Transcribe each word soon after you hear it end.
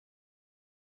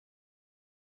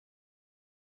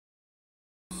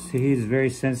see he's very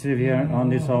sensitive here on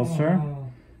this ulcer.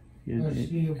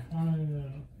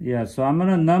 Yeah, so I'm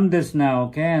gonna numb this now,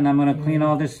 okay? And I'm gonna clean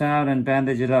all this out and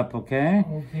bandage it up, okay?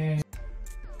 Okay.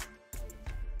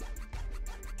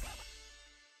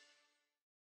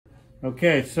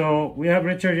 Okay, so we have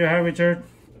Richard. You have Richard.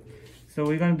 So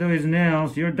we're gonna do his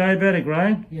nails. You're diabetic,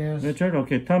 right? Yes. Richard,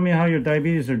 okay. Tell me how your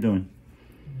diabetes are doing.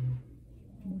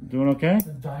 Doing okay?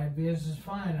 The diabetes is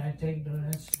fine. I take the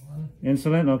insulin.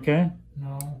 Insulin, okay.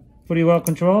 No. Pretty well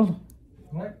controlled?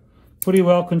 What? Pretty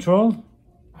well controlled?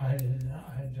 I don't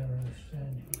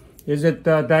understand. Is it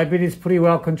diabetes pretty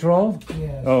well controlled?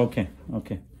 Yes. Oh, okay,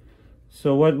 okay.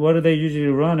 So what do they usually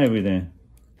run every day?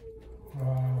 I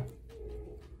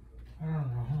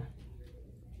don't know.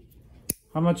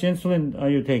 How much insulin are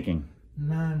you taking?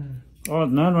 None. Oh,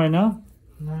 none right now?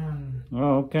 None.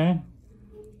 Oh, okay.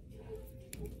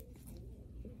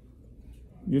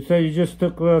 You say you just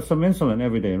took some insulin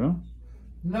every day, no?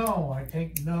 No, I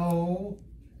take no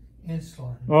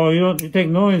insulin. Oh, you take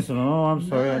no insulin. Oh, I'm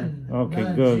sorry. None. Okay,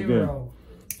 None. good, Zero.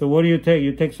 good. So what do you take?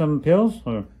 You take some pills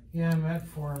or? Yeah,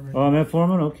 metformin. Oh,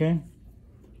 metformin. Okay,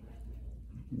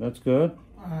 that's good.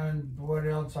 And what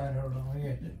else? I don't know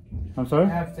yet. I'm I sorry.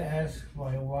 have to ask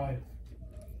my wife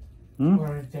Hmm? what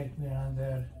to take me on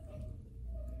that.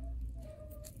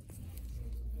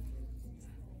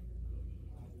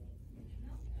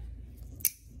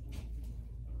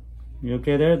 You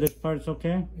okay there? This part's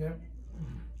okay. Yep.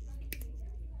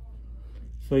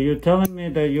 So you're telling me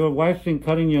that your wife's been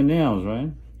cutting your nails,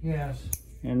 right? Yes.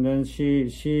 And then she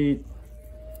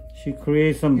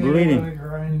creates some Get it bleeding. with a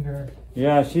grinder.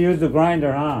 Yeah, she used the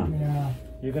grinder, huh? Yeah.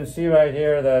 You can see right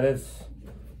here that it's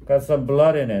got some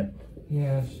blood in it.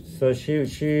 Yes. So she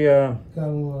Got a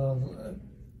little.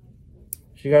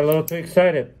 got a little too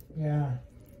excited. Yeah.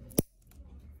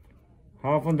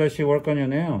 How often does she work on your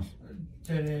nails?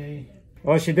 Today.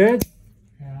 Oh, she did?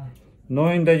 Yeah.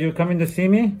 Knowing that you're coming to see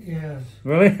me? Yes.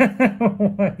 Really?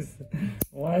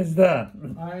 Why is that?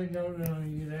 I don't know.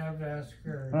 You'd have to ask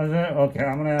her. Okay,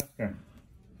 I'm gonna ask her.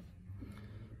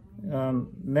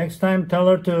 Next time, tell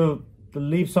her to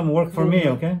leave some work for me,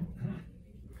 okay?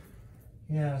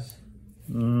 Yes.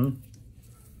 Mm-hmm.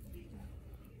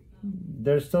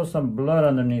 There's still some blood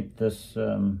underneath this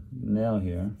nail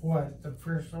here. What? The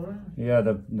first one? Yeah,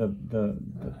 the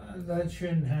That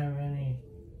shouldn't have any.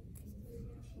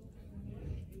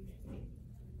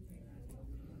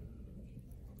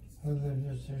 Other than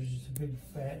just there's just a big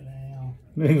fat nail.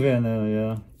 big nail,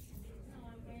 yeah.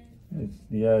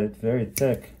 It's very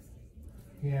thick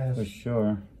Yes. for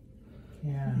sure.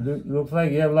 Yeah. Looks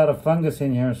like you have a lot of fungus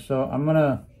in here, so I'm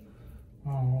gonna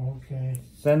Oh, okay.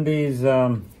 send these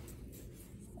out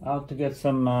to get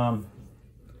some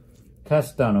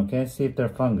tests done, okay? See if they're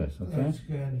fungus, okay? That's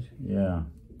good. Yeah.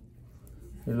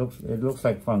 It looks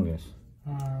like fungus.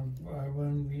 I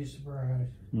wouldn't be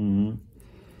surprised. Mm-hmm.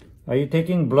 Are you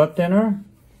taking blood thinner?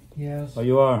 Yes. Oh,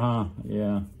 you are, huh?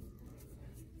 Yeah.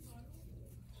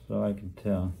 So I can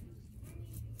tell.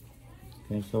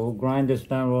 Okay, so we'll grind this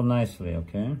down real nicely,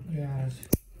 okay? Yes.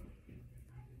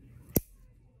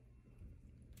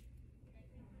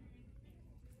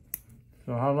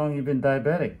 So how long you been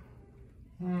diabetic?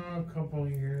 A couple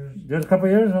of years. Just a couple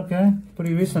of years? Okay.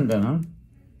 Pretty recent then, huh?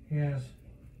 Yes.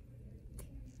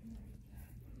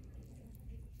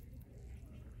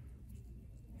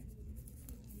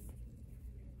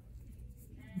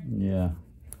 Yeah.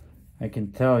 I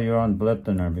can tell you're on blood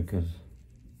thinner because...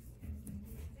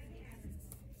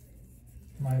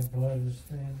 My blood is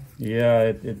thin. Yeah,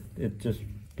 it just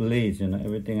bleeds, you know.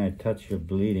 Everything I touch, you're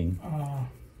bleeding.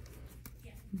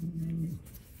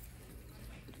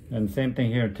 And same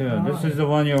thing here too. This is the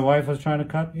one your wife was trying to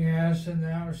cut? Yes, and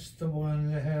that was the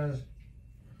one that has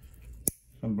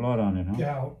Some blood on it, huh?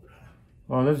 gout.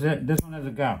 Oh, this one has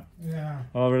a gout. Yeah.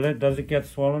 Oh, really? Does it get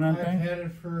swollen and I've thing? had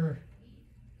it for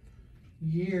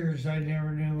years. I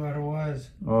never knew what it was.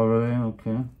 Oh, really?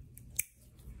 Okay.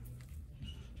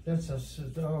 That's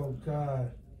oh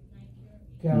God.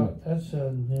 Gout, that's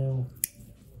a new.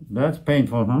 That's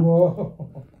painful, huh?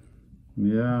 Whoa.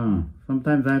 Yeah.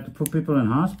 Sometimes I have to put people in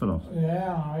hospitals.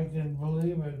 Yeah, I can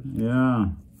believe it. Yeah.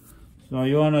 So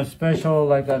you on a special,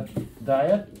 like a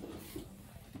diet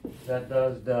that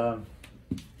does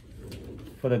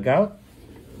for the gout?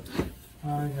 I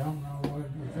don't know what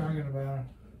you're talking about.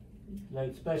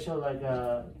 Like special, like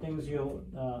things you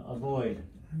avoid.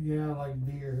 Yeah, like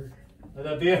beer.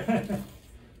 The beer?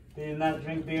 Do you not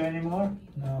drink beer anymore?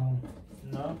 No.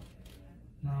 No?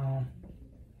 No.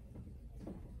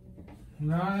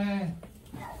 No,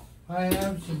 I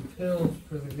have some pills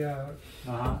for the gout.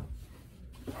 Uh-huh.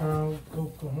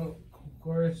 Cocoa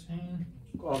Cortisone.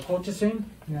 Colchicine?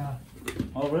 Yeah.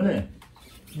 Oh, really?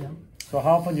 Yeah. So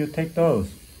how often you take those?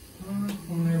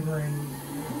 Whenever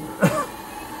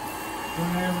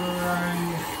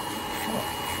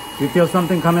You feel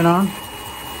something coming on?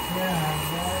 yeah,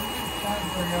 it's not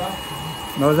very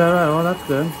often. Oh, is that right? Oh, that's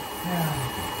good. Yeah.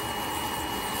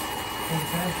 But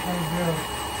that's no joke.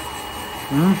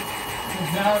 Hmm? The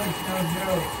gout is no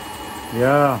joke.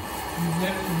 Yeah. You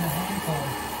get it in the ankle.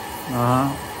 Uh-huh.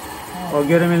 Oh,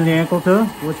 get him in the ankle too?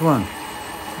 Which one? The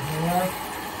left.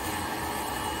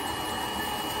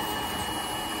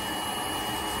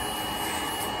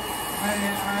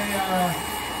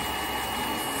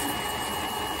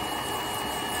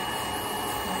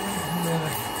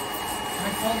 I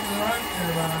told the doctor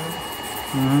about it.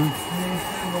 Mm-hmm. And he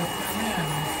said, well, come in.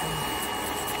 I said,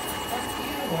 fuck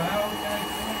you, well, I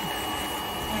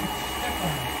can't step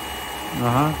on it.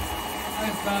 Uh-huh. I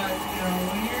thought,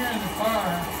 when you're in the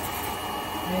car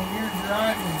and you're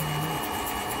driving,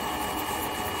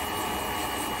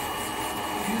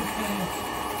 you think,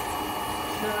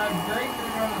 should I brake or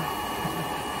not?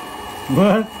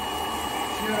 What?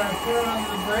 Should I put on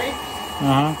the brakes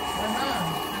Uh-huh. or not?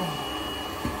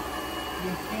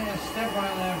 You can't step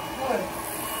on that foot.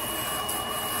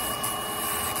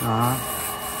 Uh-huh.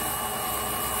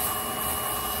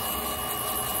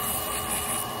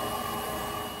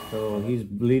 So he's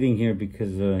bleeding here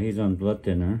because he's on blood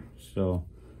thinner. So,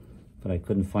 but I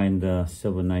couldn't find the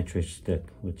silver nitrate stick,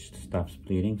 which stops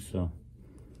bleeding. So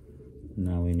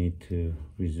now we need to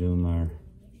resume our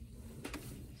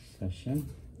session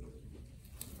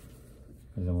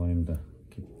because I want him to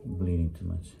keep bleeding too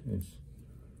much.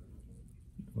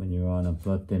 When you're on a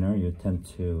blood thinner, you tend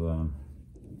to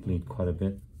bleed quite a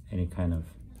bit. Any kind of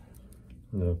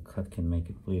little cut can make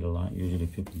it bleed a lot. Usually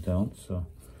people don't. So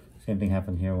same thing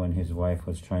happened here when his wife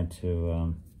was trying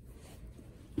to...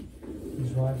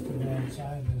 His wife, the mad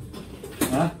scientist.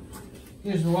 Huh?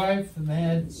 His wife, the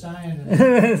mad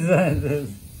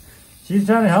scientist. She's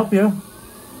trying to help you.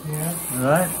 Yeah.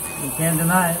 Right? You can't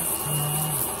deny it.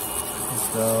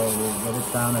 So we'll get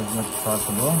it down as much as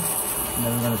possible. And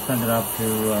then we're going to send it out to...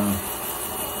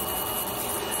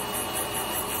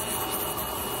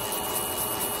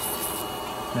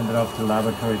 send it off to the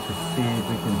laboratory to see if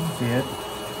we can see it.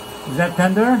 Is that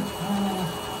tender?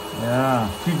 Yeah.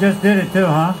 She just did it too,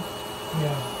 huh?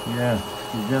 Yeah. Yes,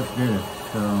 she just did it.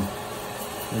 So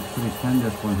it's pretty tender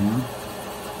for him.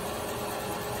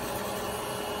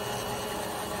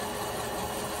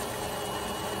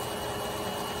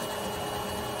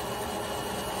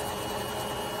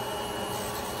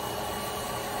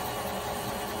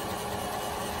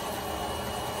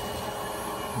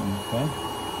 Okay.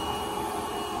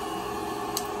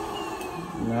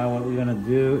 Now what we're gonna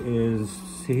do is,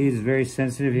 see, he's very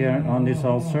sensitive here on this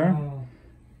ulcer.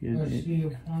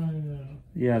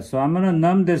 Yeah, so I'm gonna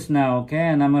numb this now, okay?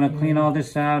 And I'm gonna clean all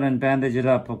this out and bandage it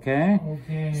up, okay?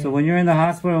 Okay. So when you're in the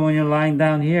hospital, when you're lying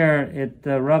down here, it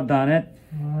rubbed on it,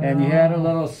 and you had a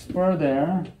little spur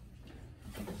there.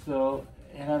 So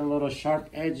it had a little sharp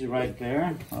edge right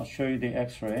there. I'll show you the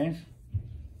x-rays.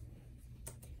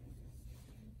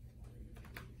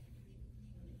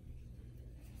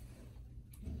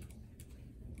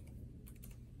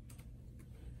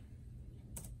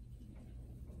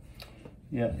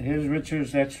 Yeah, here's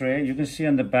Richard's x-ray. You can see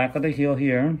on the back of the heel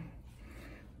here,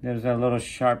 there's a little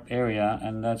sharp area,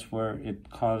 and that's where it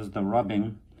caused the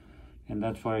rubbing. And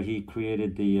that's why he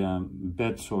created the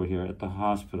bed sore here at the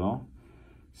hospital.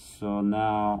 So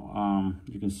now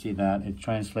you can see that it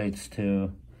translates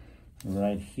to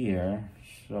right here.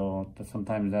 So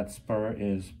sometimes that spur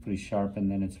is pretty sharp,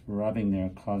 and then it's rubbing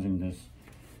there, causing this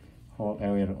whole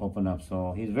area to open up.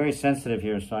 So he's very sensitive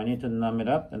here, so I need to numb it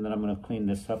up, and then I'm gonna clean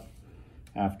this up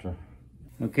after.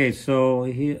 Okay, so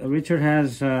Richard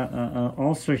has an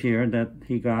ulcer here that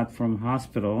he got from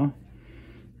hospital,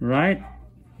 right?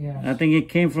 Yes. I think it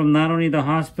came from not only the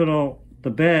hospital,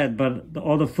 the bed, but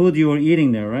all the food you were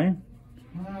eating there, right?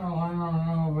 Well, I don't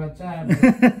know about that,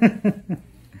 but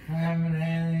I haven't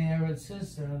had any of it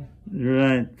since then.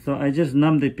 Right, so I just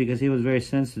numbed it because he was very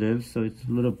sensitive, so it's a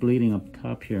little bleeding up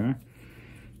top here.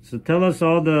 So tell us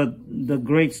all the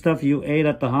great stuff you ate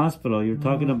at the hospital. You're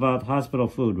talking about hospital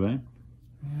food, right?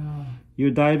 Yeah.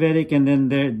 You're diabetic, and then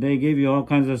they gave you all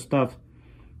kinds of stuff.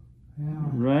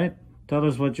 Yeah. Right? Tell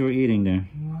us what you were eating there.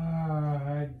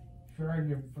 I tried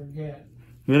to forget.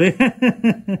 Really?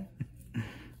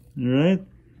 Right?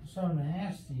 So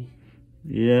nasty.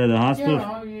 Yeah, the hospital. You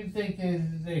know, you think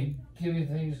they give you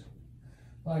things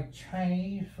like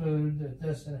Chinese food that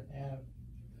doesn't have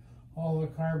all the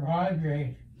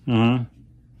carbohydrate. Uh-huh.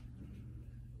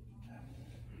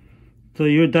 So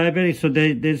you're diabetic, so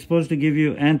they're supposed to give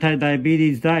you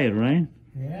anti-diabetes diet, right?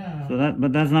 Yeah. So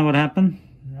but that's not what happened?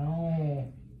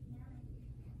 No.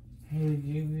 He would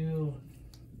give you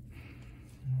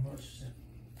what's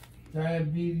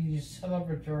diabetes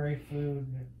celebratory food.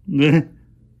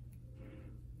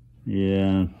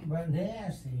 Yeah. But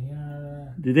nasty, you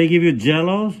know. Did they give you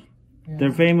jellos? Yeah.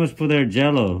 They're famous for their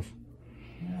jellos.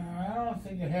 I don't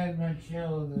think it had much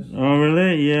yellow this time. Oh,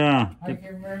 really? Yeah. I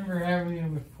can remember having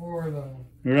it before though.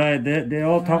 Right. They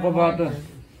all talk about liked it.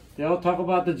 they all talk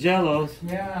about the jellos.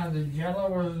 Yeah, the jello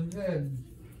was good.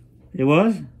 It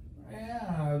was?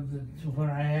 Yeah, when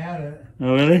I had it.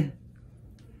 Oh, really?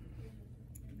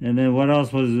 And then what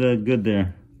else was good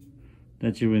there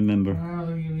that you remember? Well,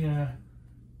 they give you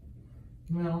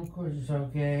milk, which is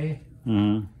okay.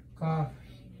 Uh-huh. Coffee.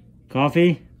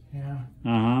 Coffee? Yeah.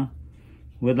 Uh-huh.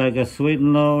 With like a sweet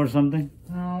and low or something?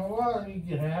 No, well, you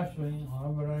could have sweet and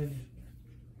low, but I just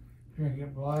drink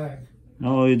it black.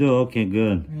 Oh, you do? Okay,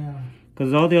 good. Yeah.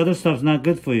 Because all the other stuff's not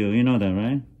good for you. You know that,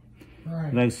 right?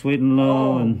 Right. Like sweet and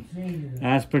low and Jesus.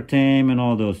 aspartame and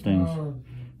all those things. Oh,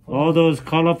 All those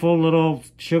colorful little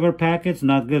sugar packets,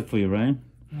 not good for you, right?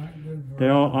 not good for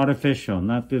They're all artificial,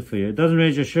 not good for you. It doesn't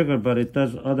raise your sugar, but it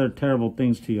does other terrible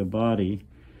things to your body.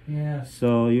 Yes.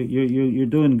 So you're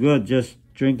doing good just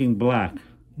drinking black.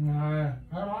 No,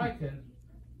 I like it.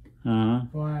 Uh-huh.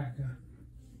 Black.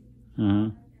 Uh-huh.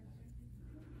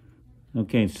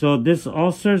 Okay, so this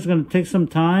ulcer is going to take some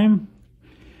time.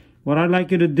 What I'd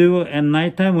like you to do at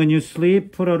nighttime when you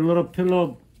sleep, put a little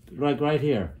pillow like right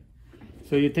here.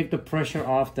 So you take the pressure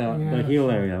off the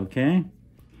heel area, okay?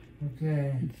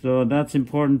 Okay. So that's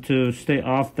important to stay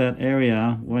off that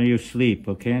area when you sleep,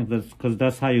 okay? Because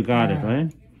that's how you got it,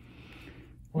 right?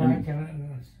 Black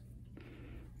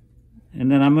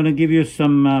And then I'm going to give you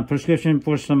some prescription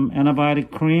for some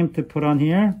antibiotic cream to put on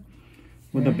here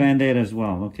with the Band-Aid as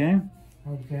well, okay?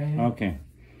 Okay. Okay.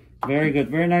 Very good.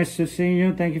 Very nice to see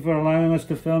you. Thank you for allowing us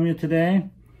to film you today.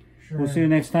 Sure. We'll see you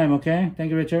next time, okay?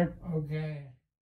 Thank you, Richard. Okay.